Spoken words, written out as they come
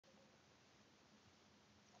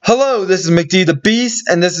Hello, this is McD the Beast,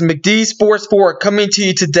 and this is McD Sports 4 coming to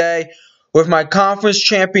you today with my conference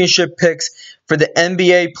championship picks for the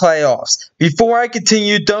NBA playoffs. Before I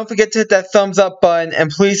continue, don't forget to hit that thumbs up button and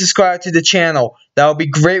please subscribe to the channel. That would be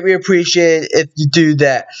greatly appreciated if you do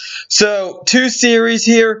that. So, two series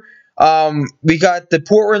here. We got the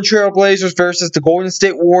Portland Trail Blazers versus the Golden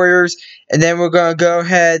State Warriors, and then we're going to go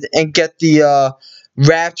ahead and get the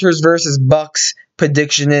Raptors versus Bucks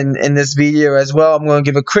prediction in this video as well. I'm going to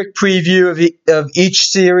give a quick preview of each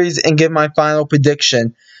series and give my final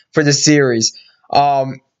prediction for the series.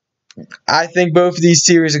 I think both of these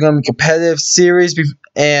series are going to be competitive series,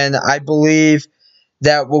 and I believe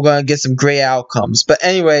that we're going to get some great outcomes. But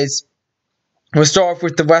anyways, we'll start off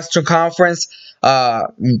with the Western Conference.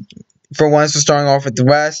 For once, we're starting off with the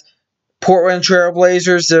West. Portland Trail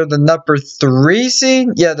Blazers, they're the number 3 seed.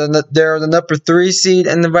 Yeah, they're the number 3 seed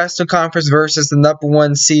in the Western Conference versus the number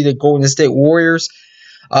 1 seed, the Golden State Warriors.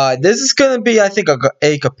 This is going to be, I think,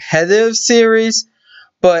 a competitive series,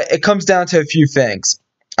 but it comes down to a few things.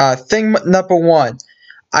 Thing number 1,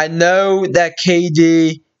 I know that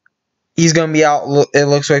KD, he's going to be out, it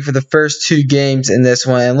looks like, for the first 2 games in this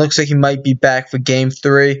one. It looks like he might be back for Game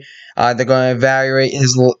 3. They're going to evaluate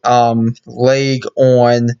his leg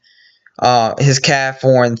on his calf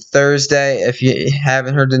on Thursday. If you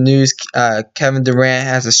haven't heard the news, Kevin Durant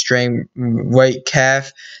has a strained right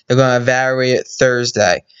calf. They're going to evaluate it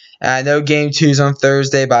Thursday. And I know Game 2 is on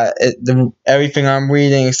Thursday, but everything I'm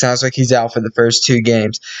reading, it sounds like he's out for the first 2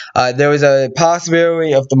 games. There was a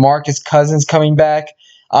possibility of DeMarcus Cousins coming back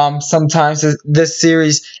sometimes this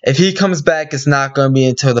series. If he comes back, it's not going to be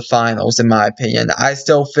until the finals, in my opinion. I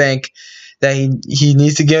still think that he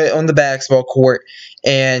needs to get on the basketball court,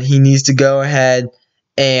 and he needs to go ahead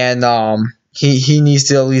and he needs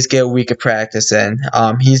to at least get a week of practice in.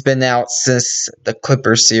 He's been out since the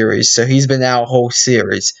Clippers series, so he's been out whole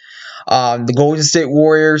series. The Golden State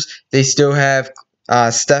Warriors, they still have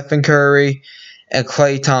Stephen Curry and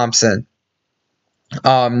Klay Thompson.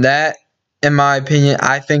 That, in my opinion,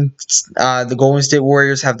 I think the Golden State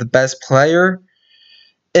Warriors have the best player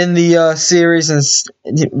in the series, and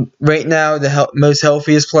right now the most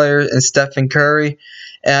healthiest player is Stephen Curry.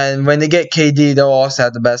 And when they get KD, they'll also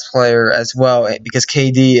have the best player as well, because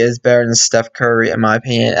KD is better than Steph Curry, in my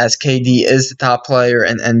opinion, as KD is the top player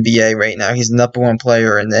in NBA right now. He's the number 1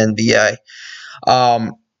 player in the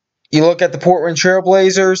NBA. You look at the Portland Trail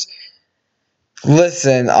Blazers.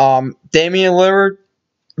 Listen, Damian Lillard,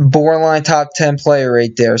 borderline top 10 player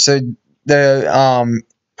right there. So the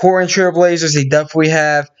Portland Trail Blazers, they definitely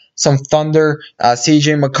have some thunder.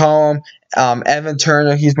 CJ McCollum, Evan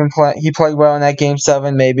Turner, he played well in that Game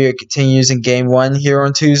 7. Maybe it continues in Game 1 here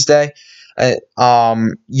on Tuesday.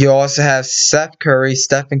 You also have Stephen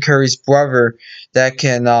Curry's brother, that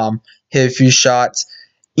can hit a few shots.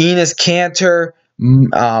 Enes Kanter,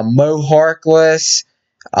 Mo Harkless,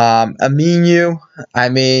 Aminu. I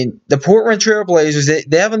mean, the Portland Trail Blazers,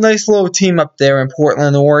 they have a nice little team up there in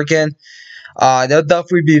Portland, Oregon. They'll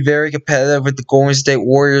definitely be very competitive with the Golden State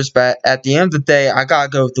Warriors, but at the end of the day, I gotta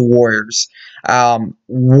go with the Warriors.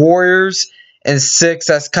 Warriors in 6,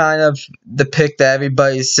 that's kind of the pick that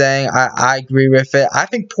everybody's saying. I agree with it. I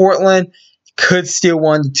think Portland could steal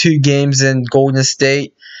 1 to 2 games in Golden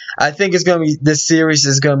State. I think this series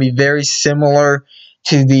is gonna be very similar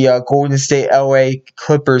to the Golden State LA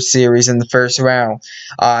Clippers series in the first round.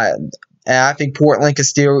 And I think Portland could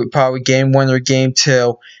steal probably Game 1 or Game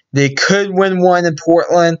 2. They could win 1 in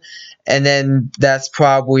Portland, and then that's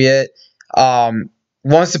probably it.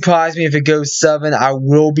 Won't surprise me if it goes 7. I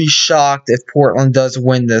will be shocked if Portland does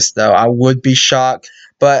win this, though. I would be shocked,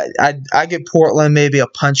 but I give Portland maybe a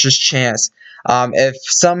puncher's chance. If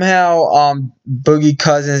somehow Boogie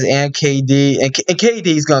Cousins and KD, and KD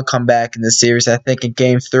is going to come back in the series, I think, in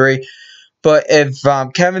Game 3. But if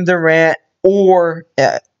Kevin Durant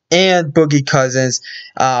and Boogie Cousins,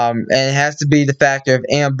 and it has to be the factor of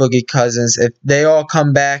and Boogie Cousins, if they all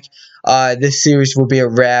come back, this series will be a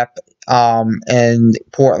wrap, and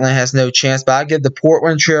Portland has no chance. But I give the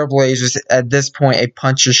Portland Trail Blazers at this point a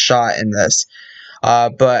puncher's shot in this.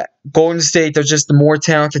 But Golden State, they're just the more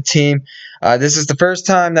talented team. This is the first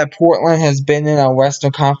time that Portland has been in a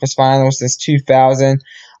Western Conference Finals since 2000.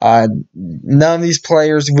 None of these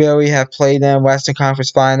players really have played in Western Conference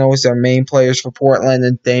Finals. Their main players for Portland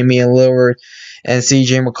and Damian Lillard and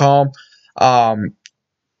CJ McCollum.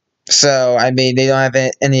 So, I mean, they don't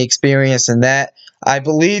have any experience in that. I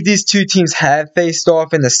believe these two teams have faced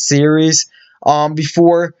off in the series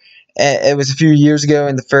before. It was a few years ago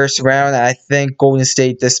in the first round. I think Golden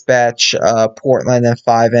State dispatched Portland in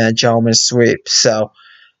 5 in a gentleman's sweep. So,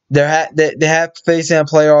 They have faced in a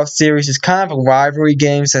playoff series. It's kind of a rivalry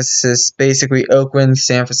game since it's basically Oakland,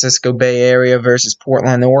 San Francisco Bay Area versus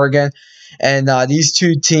Portland, Oregon, and these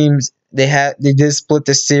two teams they did split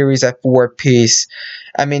the series at 4 apiece.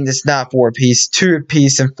 I mean, it's not 4 apiece, 2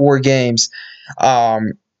 apiece in 4 games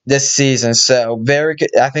this season. So very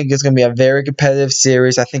good. I think it's going to be a very competitive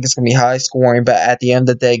series. I think it's going to be high scoring, but at the end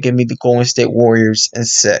of the day, give me the Golden State Warriors in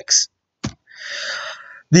 6.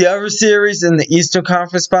 The other series in the Eastern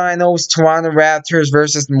Conference Finals, Toronto Raptors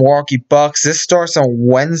versus Milwaukee Bucks. This starts on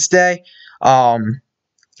Wednesday. And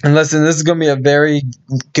listen, this is going to be a very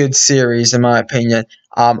good series, in my opinion.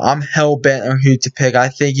 I'm hell-bent on who to pick. I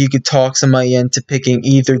think you could talk somebody into picking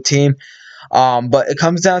either team. But it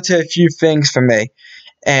comes down to a few things for me.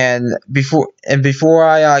 And before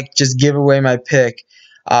I just give away my pick,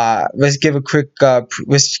 let's give some quick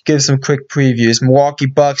previews. Milwaukee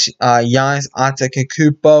Bucks, Giannis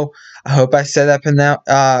Antetokounmpo. I hope I said that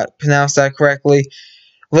pronounced that correctly.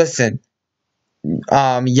 Listen,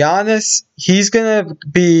 Giannis,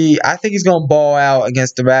 I think he's gonna ball out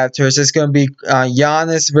against the Raptors. It's gonna be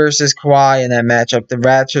Giannis versus Kawhi in that matchup. The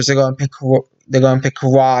Raptors are gonna pick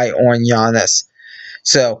Kawhi on Giannis.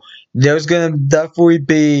 So there's gonna definitely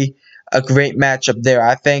be a great matchup there.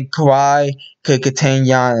 I think Kawhi could contain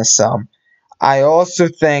Giannis some. I also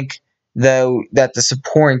think, though, that the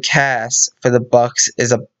supporting cast for the Bucks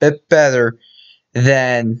is a bit better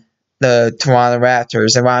than the Toronto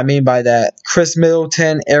Raptors. And what I mean by that, Chris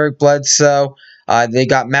Middleton, Eric Bledsoe, they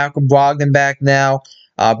got Malcolm Brogdon back now.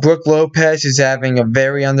 Brook Lopez, who's having a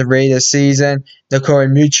very underrated season. Nikola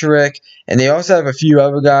Vucevic, and they also have a few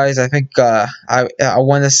other guys. I think I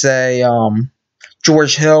want to say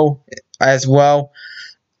George Hill as well.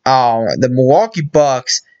 The Milwaukee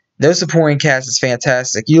Bucks, their supporting cast is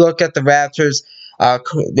fantastic. You look at the Raptors,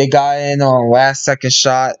 they got in on a last-second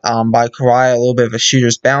shot by Kawhi, a little bit of a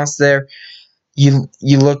shooter's bounce there. You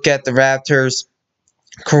look at the Raptors,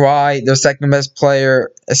 Kawhi, their second-best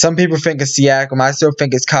player. Some people think it's Siakam. I still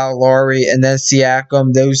think it's Kyle Lowry, and then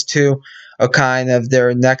Siakam. Those two are kind of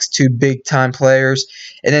their next 2 big-time players.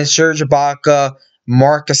 And then Serge Ibaka,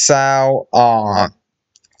 Marc Gasol,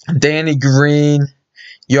 Danny Green.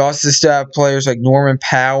 You also still have players like Norman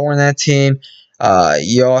Powell on that team.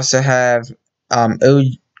 You also have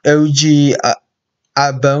OG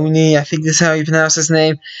Aboni, I think this is how you pronounce his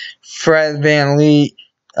name. Fred VanVleet,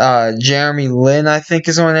 Jeremy Lin, I think,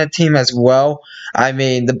 is on that team as well. I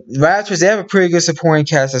mean, the Raptors, they have a pretty good supporting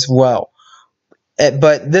cast as well.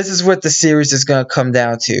 But this is what the series is going to come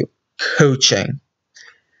down to. Coaching.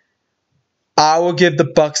 I will give the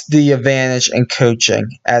Bucks the advantage in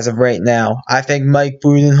coaching as of right now. I think Mike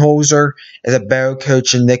Budenholzer is a better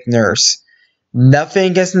coach than Nick Nurse.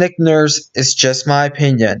 Nothing against Nick Nurse, it's just my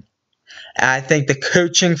opinion. And I think the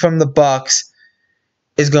coaching from the Bucks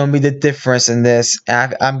is going to be the difference in this.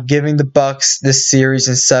 I'm giving the Bucks this series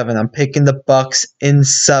in 7. I'm picking the Bucks in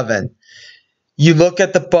 7. You look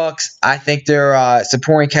at the Bucks, I think their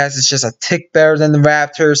supporting cast is just a tick better than the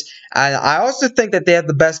Raptors, and I also think that they have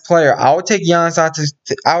the best player. I would take Giannis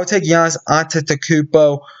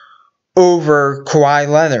Antetokounmpo over Kawhi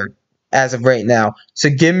Leonard as of right now. So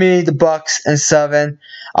give me the Bucks in 7.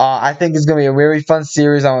 I think it's going to be a really fun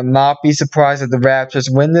series. I will not be surprised if the Raptors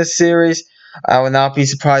win this series. I will not be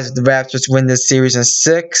surprised if the Raptors win this series in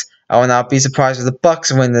 6. I will not be surprised if the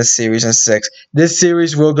Bucks win this series in 6. This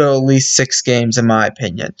series will go at least 6 games, in my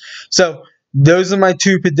opinion. So those are my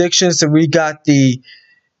 2 predictions. So we got in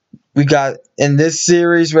this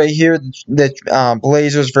series right here, the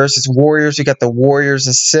Blazers versus Warriors. We got the Warriors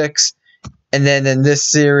in 6. And then in this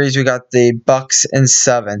series, we got the Bucks in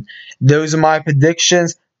 7. Those are my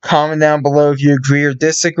predictions. Comment down below if you agree or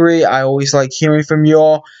disagree. I always like hearing from you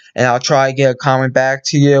all, and I'll try to get a comment back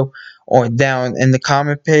to you or down in the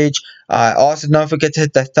comment page. Also, don't forget to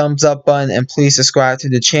hit that thumbs up button, and please subscribe to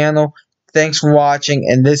the channel. Thanks for watching,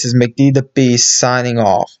 and this is McD the Beast signing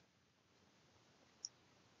off.